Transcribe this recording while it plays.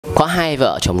Có hai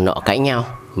vợ chồng nọ cãi nhau,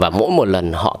 và mỗi một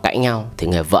lần họ cãi nhau thì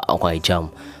người vợ của người chồng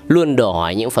luôn đòi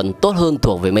hỏi những phần tốt hơn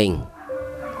thuộc về mình.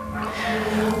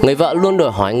 Người vợ luôn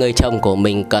đòi hỏi người chồng của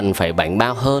mình cần phải bảnh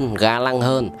bao hơn, ga lăng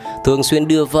hơn, thường xuyên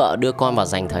đưa vợ, đưa con và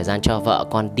dành thời gian cho vợ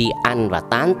con đi ăn và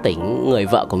tán tỉnh người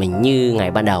vợ của mình như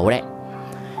ngày ban đầu đấy.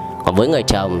 Còn với người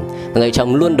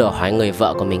chồng luôn đòi hỏi người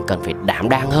vợ của mình cần phải đảm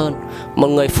đang hơn. Một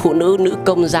người phụ nữ nữ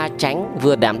công gia chánh,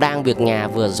 vừa đảm đang việc nhà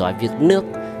vừa giỏi việc nước,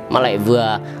 mà lại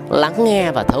vừa lắng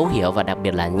nghe và thấu hiểu và đặc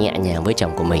biệt là nhẹ nhàng với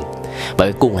chồng của mình.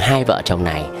 Bởi cùng hai vợ chồng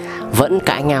này vẫn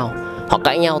cãi nhau. Họ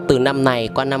cãi nhau từ năm này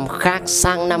qua năm khác,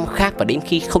 sang năm khác, và đến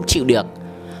khi không chịu được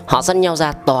họ dẫn nhau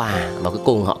ra tòa và cuối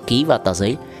cùng họ ký vào tờ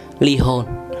giấy ly hôn.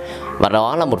 Và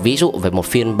đó là một ví dụ về một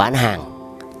phiên bán hàng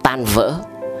tan vỡ.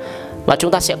 Và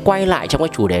chúng ta sẽ quay lại trong cái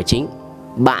chủ đề chính.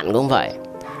 Bạn cũng vậy.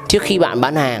 Trước khi bạn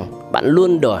bán hàng, bạn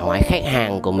luôn đòi hỏi khách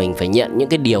hàng của mình phải nhận những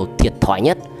cái điều thiệt thòi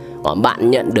nhất, còn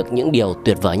bạn nhận được những điều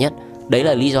tuyệt vời nhất. Đấy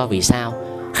là lý do vì sao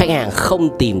khách hàng không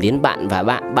tìm đến bạn, và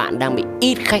bạn đang bị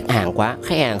ít khách hàng quá.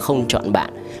 Khách hàng không chọn bạn,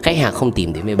 khách hàng không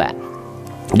tìm đến với bạn.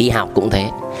 Đi học cũng thế.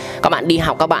 Các bạn đi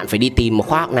học, các bạn phải đi tìm một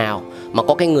khóa học nào mà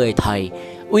có cái người thầy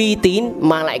uy tín,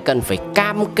 mà lại cần phải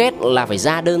cam kết là phải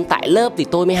ra đơn tại lớp thì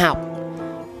tôi mới học.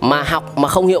 Mà học mà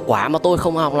không hiệu quả, mà tôi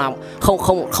không học lòng,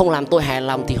 không làm tôi hài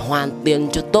lòng thì hoàn tiền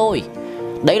cho tôi.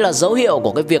 Đấy là dấu hiệu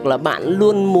của cái việc là bạn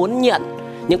luôn muốn nhận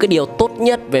những cái điều tốt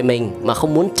nhất về mình mà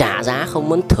không muốn trả giá, không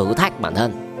muốn thử thách bản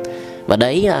thân. Và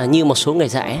đấy là như một số người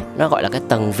dạy, nó gọi là cái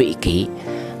tầng vị kỷ.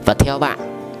 Và theo bạn,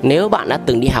 nếu bạn đã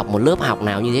từng đi học một lớp học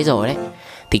nào như thế rồi đấy,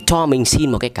 thì cho mình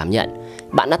xin một cái cảm nhận.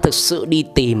 Bạn đã thực sự đi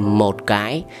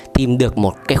tìm được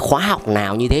một cái khóa học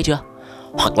nào như thế chưa?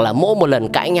 Hoặc là mỗi một lần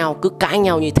cãi nhau, cứ cãi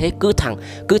nhau như thế,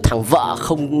 cứ thằng vợ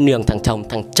không nhường thằng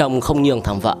chồng không nhường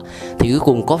thằng vợ, thì cuối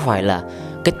cùng có phải là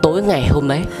cái tối ngày hôm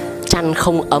đấy chăn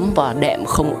không ấm và đệm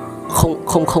không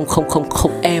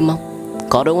êm không?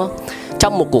 Có đúng không?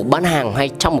 Trong một cuộc bán hàng, hay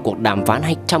trong một cuộc đàm phán,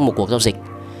 hay trong một cuộc giao dịch,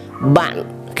 bạn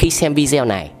khi xem video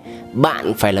này,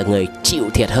 bạn phải là người chịu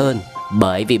thiệt hơn,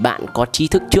 bởi vì bạn có trí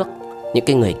thức trước những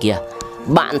cái người kia.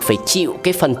 Bạn phải chịu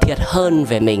cái phần thiệt hơn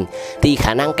về mình thì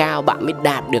khả năng cao bạn mới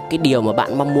đạt được cái điều mà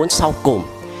bạn mong muốn sau cùng.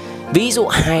 Ví dụ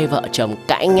hai vợ chồng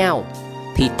cãi nhau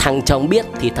thì thằng chồng biết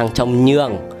thì thằng chồng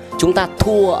nhường. Chúng ta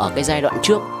thua ở cái giai đoạn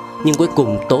trước, nhưng cuối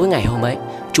cùng tối ngày hôm ấy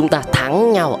chúng ta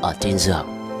thắng nhau ở trên giường.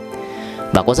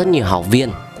 Và có rất nhiều học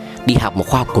viên đi học một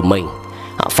khoa học của mình,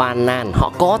 họ phàn nàn,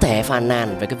 họ có thể phàn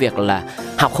nàn về cái việc là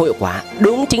học không hiệu quả.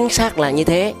 Đúng chính xác là như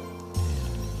thế.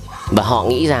 Và họ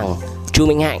nghĩ rằng Chu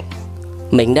Minh Hạnh,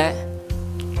 mình đấy,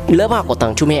 lớp học của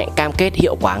thằng Chu Minh Hạnh cam kết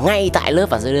hiệu quả ngay tại lớp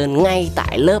và ra đơn ngay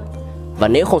tại lớp, và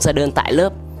nếu không ra đơn tại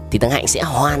lớp thì thằng Hạnh sẽ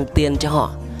hoàn tiền cho họ.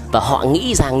 Và họ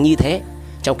nghĩ rằng như thế,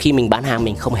 trong khi mình bán hàng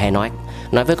mình không hề nói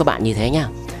với các bạn như thế nhá.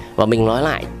 Và mình nói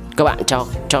lại các bạn,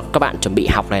 cho các bạn chuẩn bị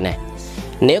học này.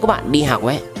 Nếu các bạn đi học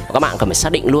ấy, các bạn cần phải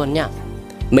xác định luôn nhá.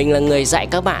 Mình là người dạy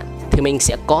các bạn thì mình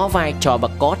sẽ có vai trò và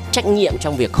có trách nhiệm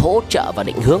trong việc hỗ trợ và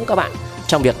định hướng các bạn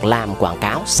trong việc làm quảng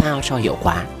cáo sao cho hiệu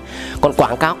quả. Còn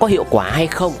quảng cáo có hiệu quả hay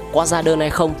không, có ra đơn hay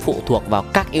không phụ thuộc vào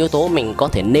các yếu tố mình có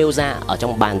thể nêu ra ở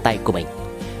trong bàn tay của mình.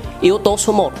 Yếu tố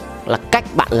số 1 là cách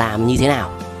bạn làm như thế nào.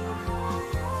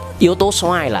 Yếu tố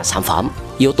số 2 là sản phẩm.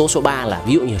 Yếu tố số 3 là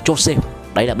ví dụ như chốt sale.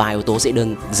 Đấy là 3 yếu tố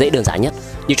dễ đơn giản nhất.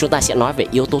 Nhưng chúng ta sẽ nói về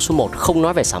yếu tố số 1, không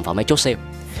nói về sản phẩm hay chốt sale.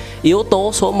 Yếu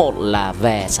tố số 1 là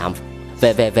về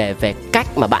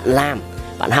cách mà bạn làm.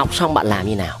 Bạn học xong bạn làm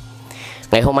như nào.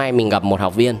 Ngày hôm nay mình gặp một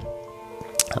học viên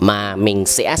mà mình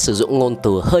sẽ sử dụng ngôn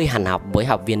từ hơi hằn học với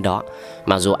học viên đó.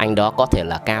 Mặc dù anh đó có thể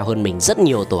là cao hơn mình rất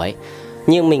nhiều tuổi,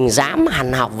 nhưng mình dám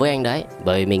hằn học với anh đấy,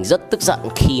 bởi vì mình rất tức giận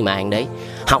khi mà anh đấy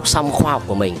học xong khoa học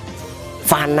của mình,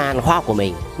 phàn nàn khoa học của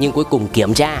mình, nhưng cuối cùng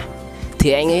kiểm tra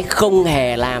thì anh ấy không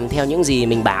hề làm theo những gì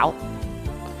mình bảo.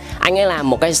 Anh ấy làm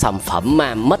một cái sản phẩm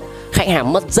mà khách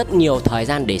hàng mất rất nhiều thời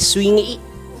gian để suy nghĩ,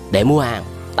 để mua hàng.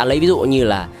 Ta lấy ví dụ như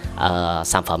là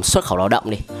sản phẩm xuất khẩu lao động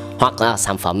đi, hoặc là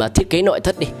sản phẩm thiết kế nội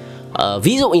thất đi,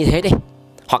 ví dụ như thế đi,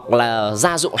 hoặc là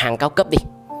gia dụng hàng cao cấp đi.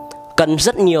 Cần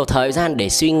rất nhiều thời gian để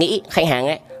suy nghĩ, khách hàng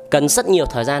ấy cần rất nhiều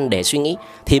thời gian để suy nghĩ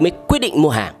thì mới quyết định mua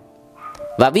hàng.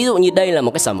 Và ví dụ như đây là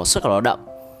một cái sản phẩm xuất khẩu lao động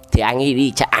thì anh ấy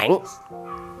đi chạy ảnh.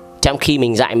 Trong khi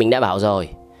mình dạy mình đã bảo rồi,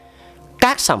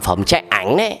 các sản phẩm chạy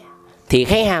ảnh ấy thì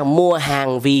khách hàng mua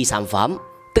hàng vì sản phẩm.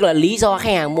 Tức là lý do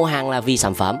khách hàng mua hàng là vì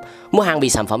sản phẩm. Mua hàng vì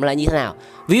sản phẩm là như thế nào?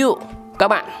 Ví dụ các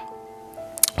bạn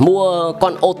mua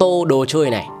con ô tô đồ chơi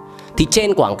này thì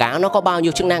trên quảng cáo nó có bao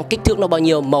nhiêu chức năng, kích thước nó bao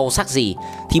nhiêu, màu sắc gì,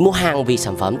 thì mua hàng vì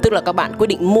sản phẩm. Tức là các bạn quyết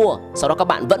định mua, sau đó các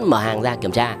bạn vẫn mở hàng ra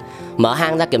kiểm tra. Mở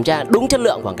hàng ra kiểm tra đúng chất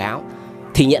lượng quảng cáo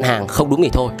thì nhận hàng, không đúng thì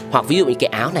thôi. Hoặc ví dụ như cái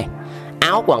áo này,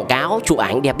 áo quảng cáo chụp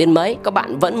ảnh đẹp đến mấy, các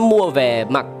bạn vẫn mua về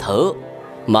mặc thử,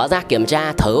 mở ra kiểm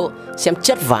tra thử xem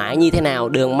chất vải như thế nào,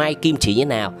 đường may kim chỉ như thế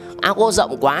nào, áo có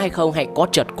rộng quá hay không, hay có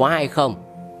chật quá hay không.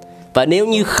 Và nếu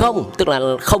như không, tức là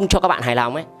không cho các bạn hài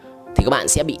lòng ấy, thì các bạn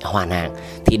sẽ bị hoàn hàng.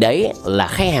 Thì đấy là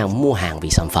khách hàng mua hàng vì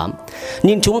sản phẩm.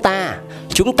 Nhưng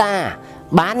chúng ta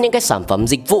bán những cái sản phẩm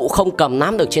dịch vụ không cầm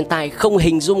nắm được trên tay, không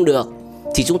hình dung được,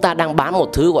 thì chúng ta đang bán một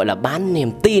thứ gọi là bán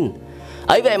niềm tin.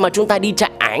 Ấy vậy mà chúng ta đi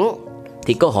chạy ảnh,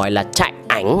 thì câu hỏi là chạy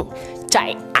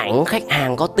ảnh khách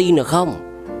hàng có tin được không?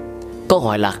 Câu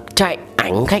hỏi là chạy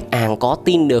ảnh khách hàng có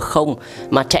tin được không?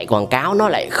 Mà chạy quảng cáo nó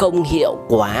lại không hiệu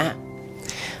quả.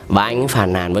 Và anh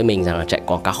phàn nàn với mình rằng là chạy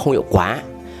quảng cáo không hiệu quả.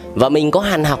 Và mình có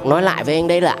hàn học nói lại với anh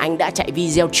đây là anh đã chạy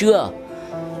video chưa?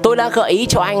 Tôi đã gợi ý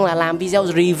cho anh là làm video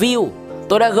review,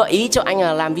 tôi đã gợi ý cho anh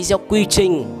là làm video quy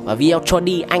trình và video cho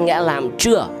đi, anh đã làm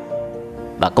chưa?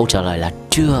 Và câu trả lời là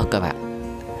chưa các bạn.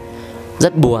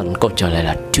 Rất buồn, câu trả lời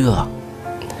là chưa.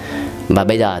 Và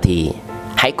bây giờ thì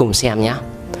hãy cùng xem nhé.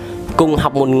 Cùng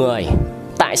học một người.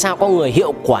 Tại sao có người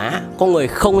hiệu quả, có người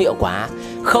không hiệu quả.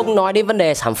 Không nói đến vấn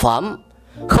đề sản phẩm,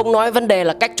 không nói vấn đề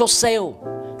là cách chốt sale.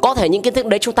 Có thể những kiến thức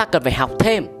đấy chúng ta cần phải học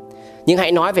thêm. Nhưng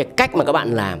hãy nói về cách mà các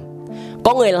bạn làm.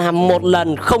 Có người làm một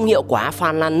lần không hiệu quả,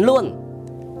 phàn nàn luôn,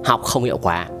 học không hiệu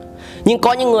quả. Nhưng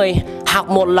có những người học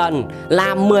một lần,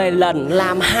 làm 10 lần,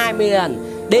 làm 20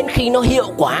 lần, đến khi nó hiệu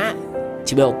quả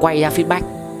chỉ bắt đầu quay ra feedback.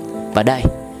 Và đây,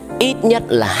 ít nhất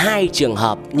là 2 trường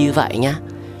hợp như vậy nhá.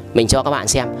 Mình cho các bạn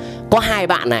xem. Có 2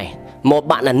 bạn này, một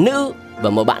bạn là nữ và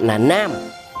một bạn là nam.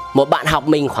 Một bạn học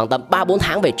mình khoảng tầm 3-4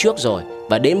 tháng về trước rồi,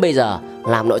 và đến bây giờ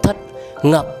làm nội thất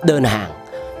ngập đơn hàng.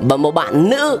 Và một bạn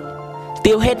nữ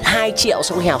tiêu hết 2 triệu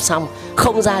xong khi học xong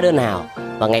không ra đơn nào,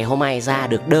 và ngày hôm nay ra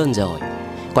được đơn rồi.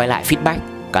 Quay lại feedback,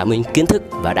 cả mình kiến thức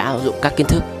và đã áp dụng các kiến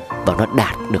thức và nó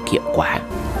đạt được hiệu quả.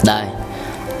 Đây,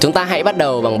 chúng ta hãy bắt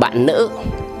đầu bằng bạn nữ.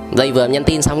 Đây vừa nhắn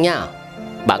tin xong nhá.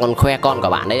 Bạn còn khoe con của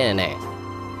bạn đấy này.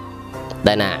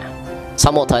 Đây nè.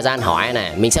 Sau một thời gian hỏi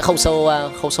này, mình sẽ không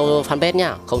show fanpage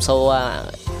nhá, không show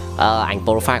ảnh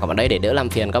profile của bạn đấy để đỡ làm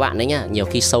phiền các bạn đấy nhá. Nhiều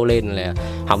khi show lên là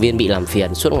học viên bị làm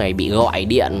phiền, suốt ngày bị gọi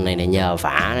điện này nhờ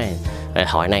vả này,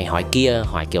 hỏi này hỏi kia,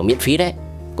 hỏi kiểu miễn phí đấy.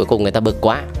 Cuối cùng người ta bực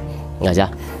quá. Nghe chưa?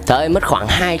 Trời ơi, mất khoảng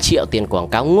 2 triệu tiền quảng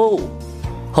cáo ngu.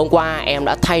 Hôm qua em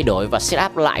đã thay đổi và set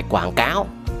up lại quảng cáo.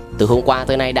 Từ hôm qua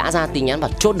tới nay đã ra tin nhắn và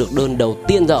chốt được đơn đầu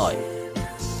tiên rồi.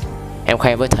 Em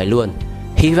khoe với thầy luôn,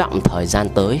 hy vọng thời gian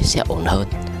tới sẽ ổn hơn.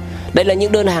 Đây là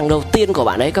những đơn hàng đầu tiên của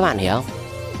bạn ấy, các bạn hiểu không?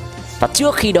 Và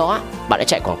trước khi đó bạn đã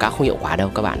chạy quảng cáo không hiệu quả đâu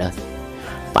các bạn ơi.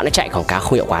 Bạn đã chạy quảng cáo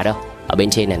không hiệu quả đâu. Ở bên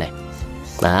trên này này.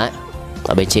 Đấy,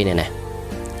 ở bên trên này này.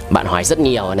 Bạn hỏi rất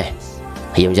nhiều này,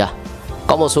 hiểu chưa?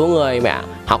 Có một số người mẹ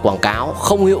học quảng cáo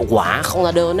không hiệu quả, không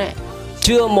ra đơn đấy,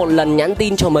 chưa một lần nhắn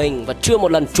tin cho mình và chưa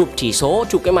một lần chụp chỉ số,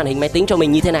 chụp cái màn hình máy tính cho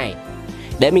mình như thế này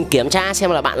để mình kiểm tra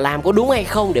xem là bạn làm có đúng hay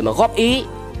không để mà góp ý,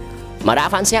 mà đã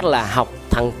phán xét là học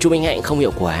thằng Chu Minh Hạnh không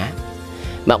hiệu quả.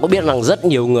 Bạn có biết rằng rất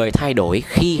nhiều người thay đổi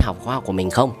khi học khóa học của mình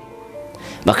không?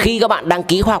 Và khi các bạn đăng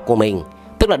ký khóa học của mình,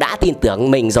 tức là đã tin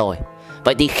tưởng mình rồi.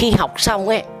 Vậy thì khi học xong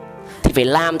ấy thì phải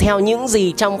làm theo những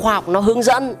gì trong khóa học nó hướng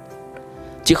dẫn,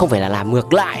 chứ không phải là làm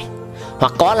ngược lại.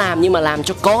 Hoặc có làm nhưng mà làm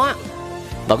cho có,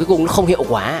 và cuối cùng nó không hiệu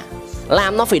quả.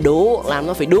 Làm nó phải đủ, làm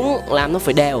nó phải đúng, làm nó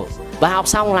phải đều. Và học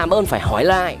xong làm ơn phải hỏi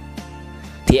lại.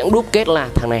 Thì cũng đúc kết là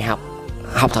thằng này học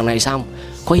thằng này xong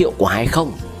có hiệu quả hay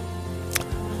không.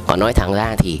 Còn nói thẳng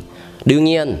ra thì đương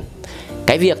nhiên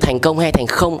cái việc thành công hay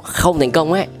không thành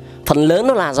công ấy, phần lớn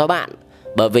nó là do bạn.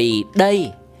 Bởi vì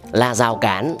đây là rào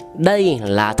cản, đây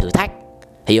là thử thách.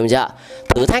 Hiểu chưa?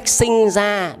 Thử thách sinh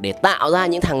ra để tạo ra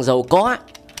những thằng giàu có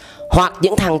hoặc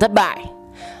những thằng thất bại.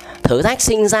 Thử thách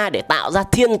sinh ra để tạo ra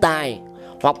thiên tài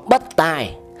hoặc bất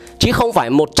tài, chứ không phải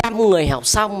 100 người học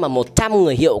xong mà 100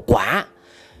 người hiệu quả.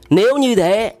 Nếu như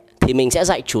thế thì mình sẽ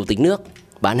dạy chủ tịch nước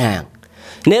bán hàng.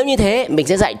 Nếu như thế mình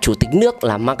sẽ dạy chủ tịch nước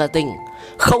làm marketing.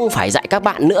 Không phải dạy các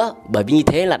bạn nữa, bởi vì như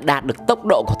thế là đạt được tốc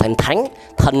độ của thần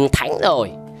thánh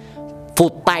rồi.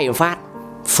 Phụt tay một phát,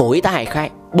 phối tay khai,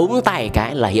 búng tay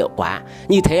cái là hiệu quả.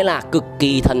 Như thế là cực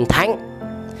kỳ thần thánh.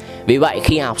 Vì vậy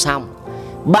khi học xong,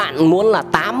 bạn muốn là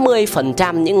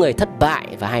 80% những người thất bại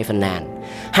và hay phàn nàn,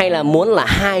 hay là muốn là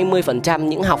 20%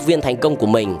 những học viên thành công của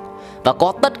mình và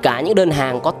có tất cả những đơn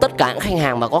hàng, có tất cả những khách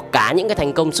hàng và có cả những cái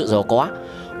thành công sự giàu có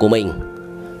của mình,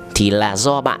 thì là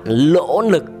do bạn nỗ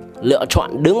lực lựa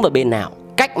chọn đứng vào bên nào.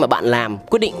 Cách mà bạn làm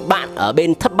quyết định bạn ở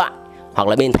bên thất bại hoặc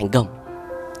là bên thành công.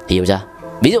 Hiểu chưa?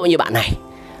 Ví dụ như bạn này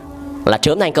là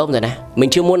chớm thành công rồi nè. Mình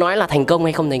chưa muốn nói là thành công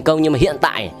hay không thành công, nhưng mà hiện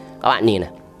tại các bạn nhìn này,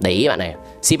 để ý bạn này,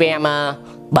 CPM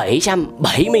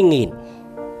 770.000.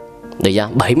 Được chưa?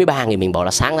 73.000 mình bảo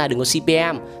là sáng ra đừng có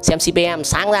CPM. Xem CPM,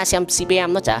 sáng ra xem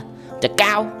CPM nó chả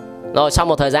cao. Rồi sau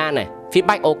một thời gian này,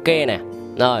 feedback ok này.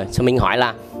 Rồi cho mình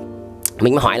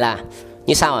hỏi là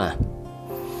như sau à?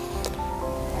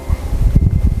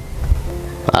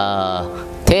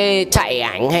 Thế chạy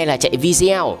ảnh hay là chạy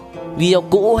video? Video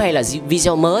cũ hay là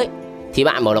video mới? Thì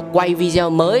bạn bảo là quay video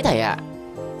mới thầy ạ.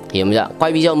 Hiểu chưa?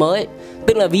 Quay video mới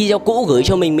tức là video cũ gửi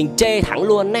cho mình chê thẳng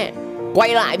luôn nè. Quay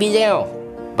lại video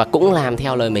và cũng làm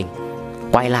theo lời mình,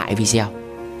 quay lại video.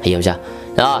 Hiểu chưa?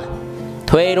 Rồi,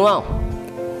 thuê đúng không?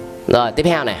 Rồi tiếp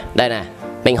theo này, đây này,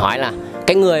 mình hỏi là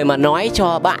cái người mà nói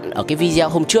cho bạn ở cái video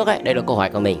hôm trước ấy, đây là câu hỏi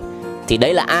của mình, thì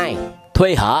đấy là ai?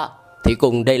 Thuê hả? Thì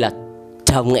cùng đây là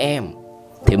chồng em.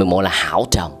 Thì mình muốn là hảo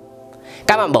chồng.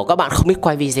 Các bạn bảo các bạn không biết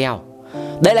quay video.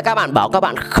 Đây là các bạn bảo các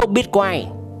bạn không biết quay,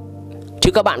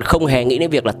 chứ các bạn không hề nghĩ đến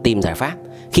việc là tìm giải pháp.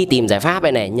 Khi tìm giải pháp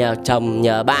này nhờ chồng,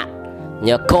 nhờ bạn,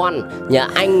 nhờ con, nhờ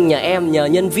anh, nhờ em, nhờ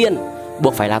nhân viên,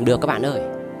 buộc phải làm được các bạn ơi.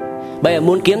 Bây giờ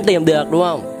muốn kiếm tiền được đúng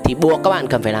không? Thì buộc các bạn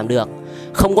cần phải làm được.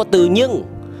 Không có từ nhưng,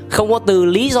 không có từ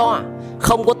lý do,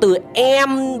 không có từ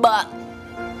em bận,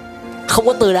 không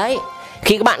có từ đấy.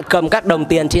 Khi các bạn cầm các đồng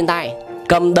tiền trên tay,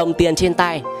 cầm đồng tiền trên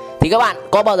tay, thì các bạn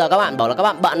có bao giờ các bạn bảo là các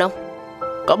bạn bận không?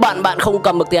 Có bận bạn không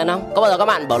cầm được tiền không? Có bao giờ các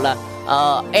bạn bảo là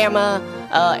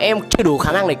em chưa đủ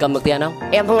khả năng để cầm được tiền không?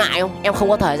 Em có ngại không? Em không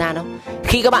có thời gian không?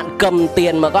 Khi các bạn cầm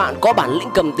tiền mà các bạn có bản lĩnh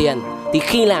cầm tiền, thì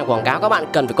khi làm quảng cáo các bạn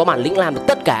cần phải có bản lĩnh làm được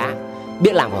tất cả.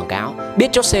 Biết làm quảng cáo,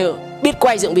 biết chốt sale, biết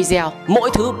quay dựng video, mỗi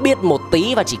thứ biết một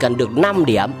tí và chỉ cần được 5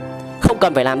 điểm, không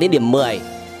cần phải làm đến điểm 10.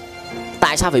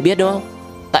 Tại sao phải biết đúng không?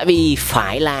 Tại vì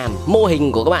phải làm. Mô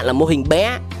hình của các bạn là mô hình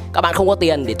bé. Các bạn không có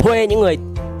tiền để thuê những người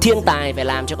thiên tài phải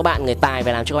làm cho các bạn, người tài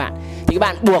phải làm cho các bạn, thì các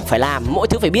bạn buộc phải làm. Mỗi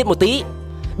thứ phải biết một tí.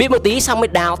 Biết một tí xong mới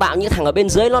đào tạo những thằng ở bên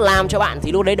dưới nó làm cho bạn,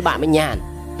 thì lúc đấy bạn mới nhàn.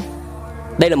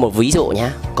 Đây là một ví dụ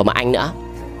nhá. Còn một anh nữa.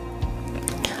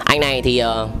 Anh này thì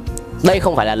đây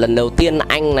không phải là lần đầu tiên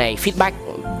anh này feedback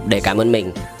để cảm ơn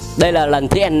mình. Đây là lần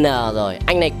thứ N rồi.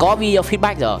 Anh này có video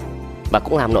feedback rồi và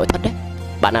cũng làm nội thất đấy.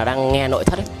 Bạn nào đang nghe nội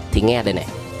thất ấy, thì nghe đây này.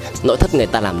 Nội thất người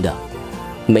ta làm được,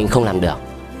 mình không làm được.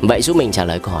 Vậy giúp mình trả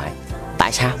lời câu hỏi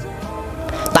tại sao?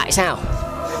 Tại sao?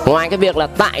 Ngoài cái việc là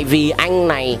tại vì anh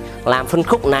này làm phân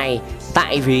khúc này,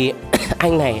 tại vì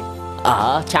anh này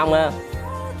ở trong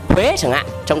Huế chẳng hạn,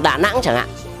 trong Đà Nẵng chẳng hạn,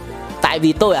 tại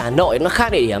vì tôi ở Hà Nội nó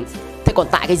khác địa điểm. Thế còn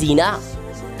tại cái gì nữa?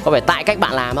 Có phải tại cách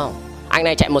bạn làm không? Anh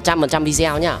này chạy 100%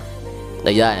 video nhá.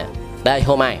 Đây rồi. Đây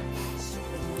hôm nay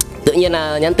tự nhiên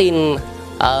là nhắn tin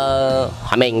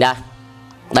hỏi mình đây.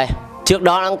 Đây, trước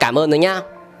đó đã cảm ơn rồi nhá.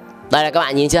 Đây là các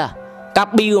bạn nhìn chưa?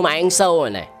 Các bill mà anh sâu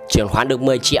này, chuyển khoản được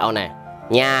 10 triệu này,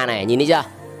 nhà này, nhìn thấy chưa?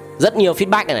 Rất nhiều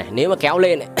feedback này, nếu mà kéo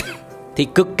lên này, thì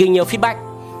cực kỳ nhiều feedback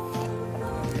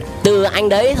từ anh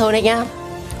đấy thôi đấy nhá.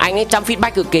 Anh ấy chăm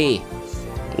feedback cực kỳ.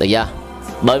 Được chưa?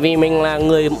 Bởi vì mình là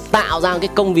người tạo ra cái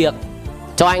công việc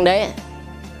cho anh đấy,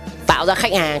 tạo ra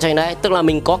khách hàng cho anh đấy, tức là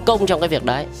mình có công trong cái việc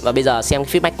đấy. Và bây giờ xem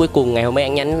feedback cuối cùng ngày hôm nay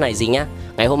anh nhắn này gì nhá.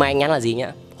 Ngày hôm nay anh nhắn là gì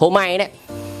nhá? Hôm nay đấy,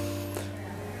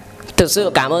 thực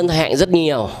sự cảm ơn thầy Hạnh rất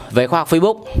nhiều về khoa học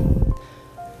Facebook.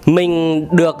 Mình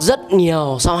được rất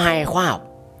nhiều sau 2 khóa học.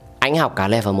 Anh học cả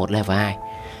level 1, level 2.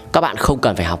 Các bạn không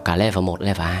cần phải học cả level 1,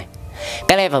 level 2.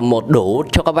 Cái level 1 đủ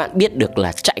cho các bạn biết được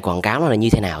là chạy quảng cáo nó là như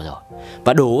thế nào rồi,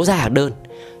 và đủ ra đơn.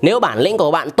 Nếu bản lĩnh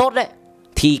của bạn tốt đấy,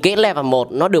 thì cái level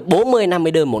 1 nó được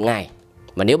 40-50 đơn một ngày.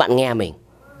 Mà nếu bạn nghe mình,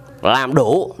 làm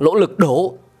đủ, nỗ lực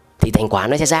đủ, thì thành quả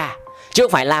nó sẽ ra. Chứ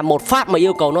không phải làm một phát mà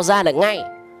yêu cầu nó ra được ngay.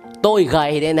 Tôi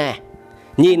gầy đây này,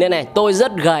 nhìn đây này, tôi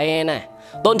rất gầy đây này,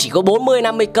 tôi chỉ có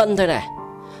 40-50 cân thôi này.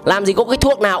 Làm gì có cái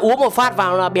thuốc nào uống một phát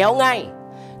vào là béo ngay.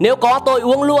 Nếu có tôi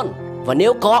uống luôn, và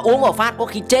nếu có uống một phát có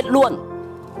khi chết luôn.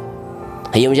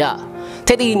 Hiểu chưa?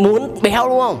 Thế thì muốn béo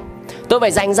đúng không? Tôi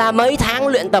phải dành ra mấy tháng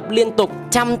luyện tập liên tục,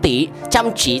 chăm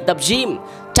chỉ tập gym,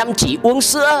 chăm chỉ uống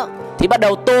sữa, thì bắt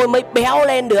đầu tôi mới béo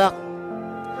lên được.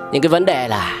 Nhưng cái vấn đề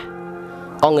là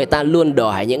con người ta luôn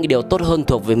đòi những cái điều tốt hơn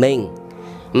thuộc về mình,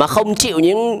 mà không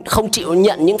chịu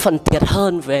nhận những phần thiệt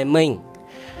hơn về mình.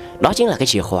 Đó chính là cái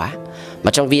chìa khóa.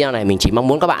 Mà trong video này mình chỉ mong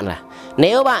muốn các bạn là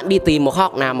nếu bạn đi tìm một khóa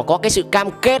học nào mà có cái sự cam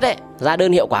kết ấy, ra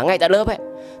đơn hiệu quả ngay tại lớp ấy,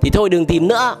 thì thôi đừng tìm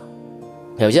nữa.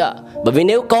 Hiểu chưa? Bởi vì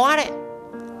nếu có đấy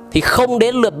thì không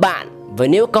đến lượt bạn. Và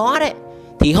nếu có đấy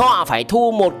thì họ phải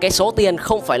thu một cái số tiền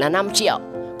không phải là 5 triệu,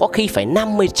 có khi phải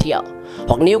 50 triệu.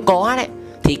 Hoặc nếu có đấy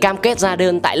thì cam kết ra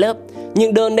đơn tại lớp,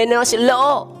 nhưng đơn đấy nó sẽ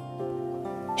lỗ.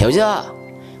 Hiểu chưa?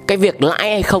 Cái việc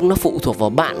lãi hay không nó phụ thuộc vào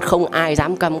bạn, không ai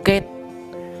dám cam kết.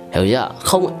 Hiểu chưa?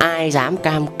 Không ai dám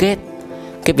cam kết.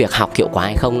 Cái việc học hiệu quả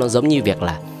hay không nó giống như việc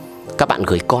là các bạn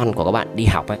gửi con của các bạn đi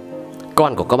học ấy.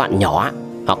 Con của các bạn nhỏ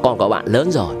hoặc con của các bạn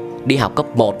lớn rồi, đi học cấp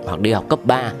 1 hoặc đi học cấp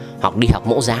 3 hoặc đi học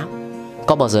mẫu giáo.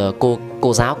 Có bao giờ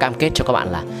cô giáo cam kết cho các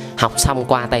bạn là học xong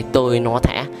qua tay tôi nó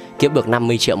sẽ kiếm được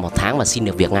 50 triệu một tháng và xin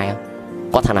được việc ngay không?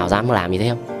 Có thằng nào dám làm như thế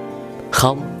không?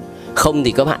 Không. Không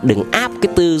thì các bạn đừng áp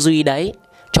cái tư duy đấy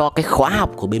cho cái khóa học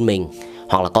của bên mình,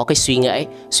 hoặc là có cái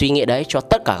suy nghĩ đấy cho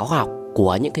tất cả các khóa học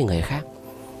của những cái người khác.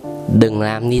 Đừng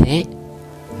làm như thế.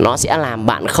 Nó sẽ làm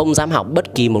bạn không dám học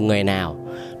bất kỳ một người nào.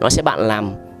 Nó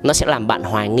sẽ làm bạn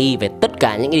hoài nghi về tất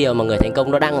cả những điều mà người thành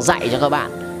công nó đang dạy cho các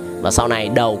bạn. Và sau này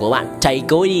đầu của bạn cháy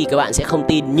cối đi, các bạn sẽ không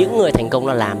tin những người thành công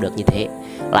nó làm được như thế.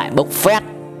 Lại bốc phét.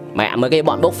 Mẹ mấy cái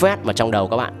bọn bốc phét mà trong đầu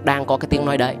các bạn đang có cái tiếng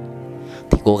nói đấy.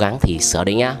 Thì cố gắng thì sửa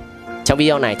đi nhá. Trong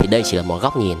video này thì đây chỉ là một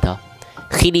góc nhìn thôi.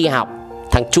 Khi đi học,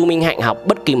 thằng Chu Minh Hạnh học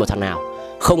bất kỳ một thằng nào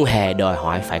không hề đòi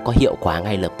hỏi phải có hiệu quả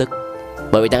ngay lập tức.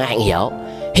 Bởi vì thằng Hạnh hiểu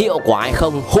hiệu quả hay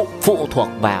không phụ thuộc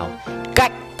vào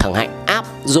cách thằng Hạnh áp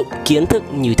dụng kiến thức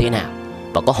như thế nào,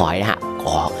 và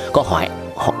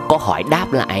có hỏi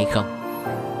đáp lại hay không.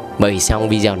 Bởi vì trong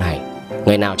video này,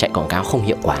 người nào chạy quảng cáo không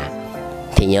hiệu quả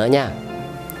thì nhớ nhá,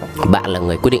 bạn là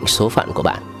người quyết định số phận của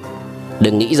bạn.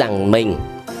 Đừng nghĩ rằng mình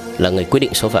là người quyết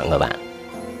định số phận của bạn.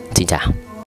 Xin chào.